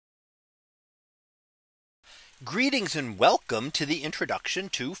Greetings and welcome to the introduction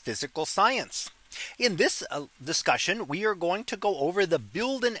to physical science. In this discussion, we are going to go over the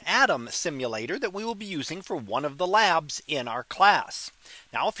Build an Atom simulator that we will be using for one of the labs in our class.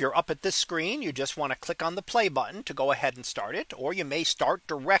 Now, if you're up at this screen, you just want to click on the play button to go ahead and start it, or you may start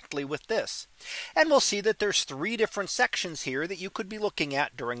directly with this. And we'll see that there's three different sections here that you could be looking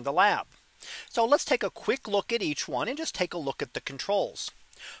at during the lab. So let's take a quick look at each one and just take a look at the controls.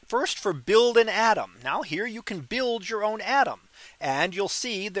 First, for build an atom. Now here you can build your own atom. And you'll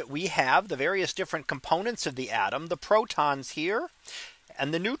see that we have the various different components of the atom, the protons here,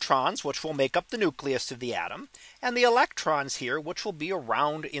 and the neutrons, which will make up the nucleus of the atom, and the electrons here, which will be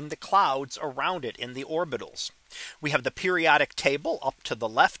around in the clouds around it in the orbitals. We have the periodic table up to the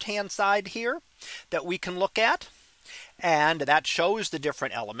left hand side here that we can look at. And that shows the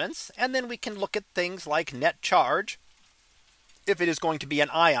different elements. And then we can look at things like net charge, if it is going to be an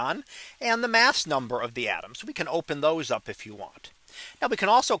ion, and the mass number of the atom. So we can open those up if you want. Now we can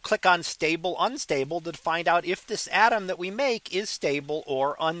also click on stable, unstable to find out if this atom that we make is stable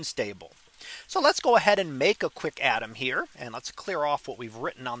or unstable. So let's go ahead and make a quick atom here. And let's clear off what we've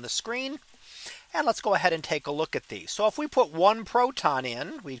written on the screen. And let's go ahead and take a look at these. So if we put one proton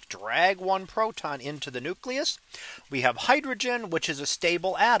in, we drag one proton into the nucleus, we have hydrogen, which is a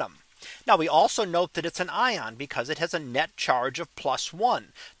stable atom. Now we also note that it's an ion because it has a net charge of +1.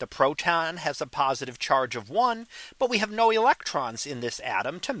 The proton has a positive charge of 1, but we have no electrons in this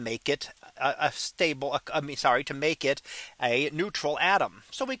atom to make it to make it a neutral atom.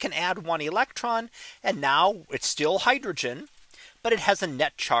 So we can add one electron, and now it's still hydrogen, but it has a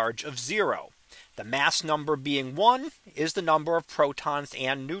net charge of 0. The mass number being 1 is the number of protons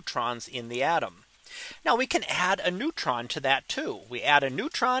and neutrons in the atom. Now we can add a neutron to that too. We add a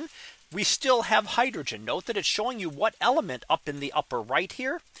neutron, we still have hydrogen. Note that it's showing you what element up in the upper right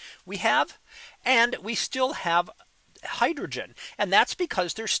here we have, and we still have hydrogen. And that's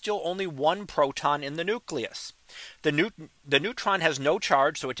because there's still only one proton in the nucleus. The neutron has no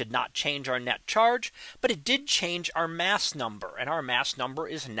charge, so it did not change our net charge, but it did change our mass number. And our mass number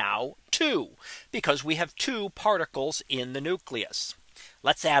is now 2 because we have 2 particles in the nucleus.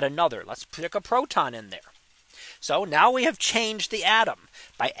 Let's add another. Let's put a proton in there. So now we have changed the atom.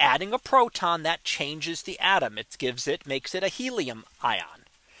 By adding a proton, that changes the atom. Makes it a helium ion.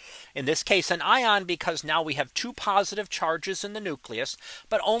 In this case, an ion, because now we have 2 positive charges in the nucleus,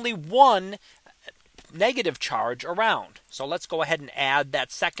 but only 1 negative charge around. So let's go ahead and add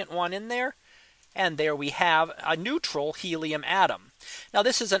that second one in there. And there we have a neutral helium atom. Now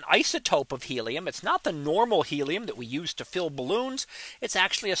this is an isotope of helium. It's not the normal helium that we use to fill balloons. It's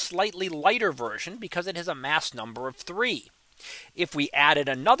actually a slightly lighter version because it has a mass number of 3. If we added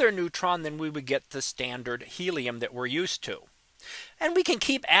another neutron, then we would get the standard helium that we're used to. And we can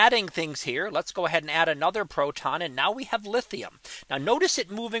keep adding things here. Let's go ahead and add another proton. And now we have lithium. Now notice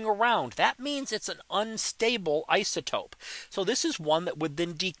it moving around. That means it's an unstable isotope. So this is one that would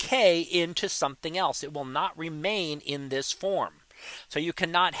then decay into something else. It will not remain in this form. So you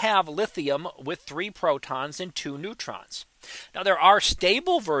cannot have lithium with 3 protons and 2 neutrons. Now there are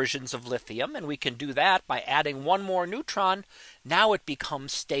stable versions of lithium, and we can do that by adding one more neutron. Now it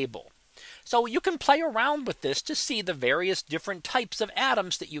becomes stable. So you can play around with this to see the various different types of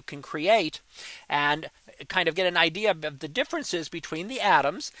atoms that you can create and kind of get an idea of the differences between the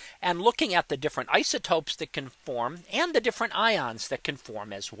atoms and looking at the different isotopes that can form and the different ions that can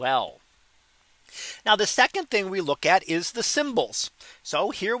form as well. Now the second thing we look at is the symbols.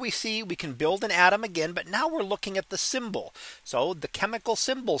 So here we see we can build an atom again, but now we're looking at the symbol. So the chemical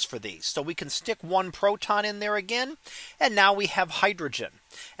symbols for these. So we can stick one proton in there again, and now we have hydrogen.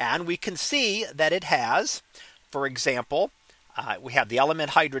 And we can see that it has, for example, we have the element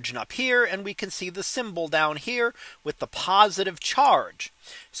hydrogen up here, and we can see the symbol down here with the positive charge.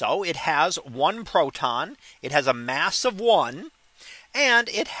 So it has one proton, it has a mass of 1, and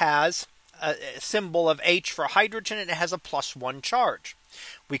it has a symbol of H for hydrogen, and it has a +1 charge.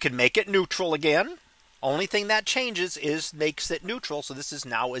 We can make it neutral again. Only thing that changes is makes it neutral. So this is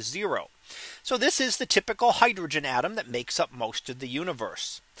now a 0. So this is the typical hydrogen atom that makes up most of the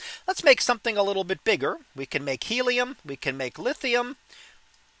universe. Let's make something a little bit bigger. We can make helium, we can make lithium.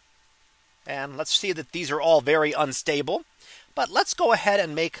 And let's see that these are all very unstable. But let's go ahead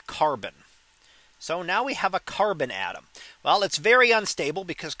and make carbon. So now we have a carbon atom. Well, it's very unstable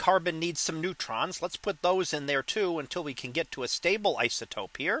because carbon needs some neutrons. Let's put those in there too until we can get to a stable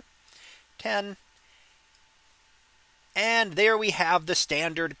isotope here. 10. And there we have the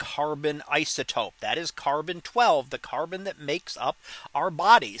standard carbon isotope. That is carbon 12. The carbon that makes up our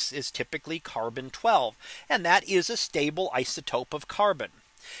bodies is typically carbon 12. And that is a stable isotope of carbon.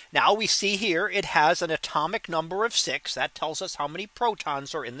 Now we see here it has an atomic number of 6. That tells us how many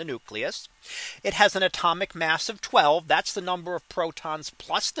protons are in the nucleus. It has an atomic mass of 12. That's the number of protons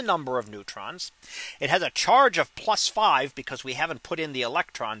plus the number of neutrons. It has a charge of +5 because we haven't put in the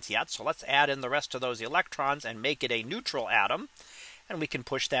electrons yet. So let's add in the rest of those electrons and make it a neutral atom. And we can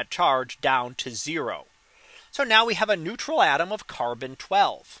push that charge down to 0. So now we have a neutral atom of carbon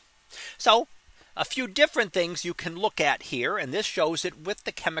 12. So a few different things you can look at here, and this shows it with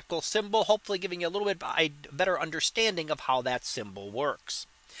the chemical symbol, hopefully giving you a little bit better understanding of how that symbol works.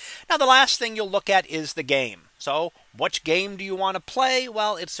 Now the last thing you'll look at is the game. So which game do you want to play?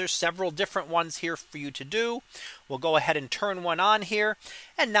 Well, there's several different ones here for you to do. We'll go ahead and turn one on here.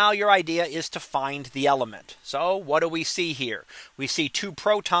 And now your idea is to find the element. So what do we see here? We see 2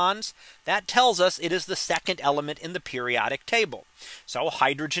 protons. That tells us it is the second element in the periodic table. So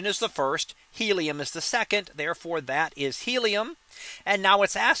hydrogen is the first, helium is the second, therefore that is helium. And now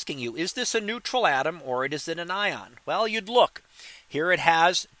it's asking you, is this a neutral atom or is it an ion? Well, you'd look. Here it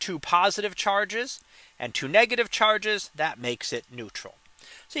has 2 positive charges and 2 negative charges. That makes it neutral.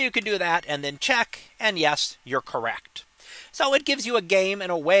 So you can do that and then check, and yes, you're correct. So it gives you a game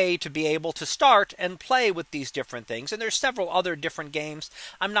and a way to be able to start and play with these different things. And there's several other different games.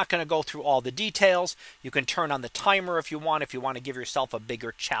 I'm not going to go through all the details. You can turn on the timer if you want to give yourself a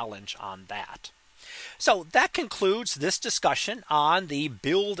bigger challenge on that. So that concludes this discussion on the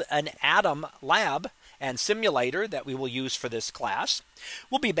Build an Atom lab and simulator that we will use for this class.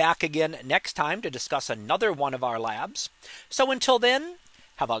 We'll be back again next time to discuss another one of our labs. So until then,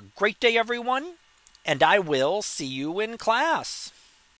 have a great day, everyone, and I will see you in class.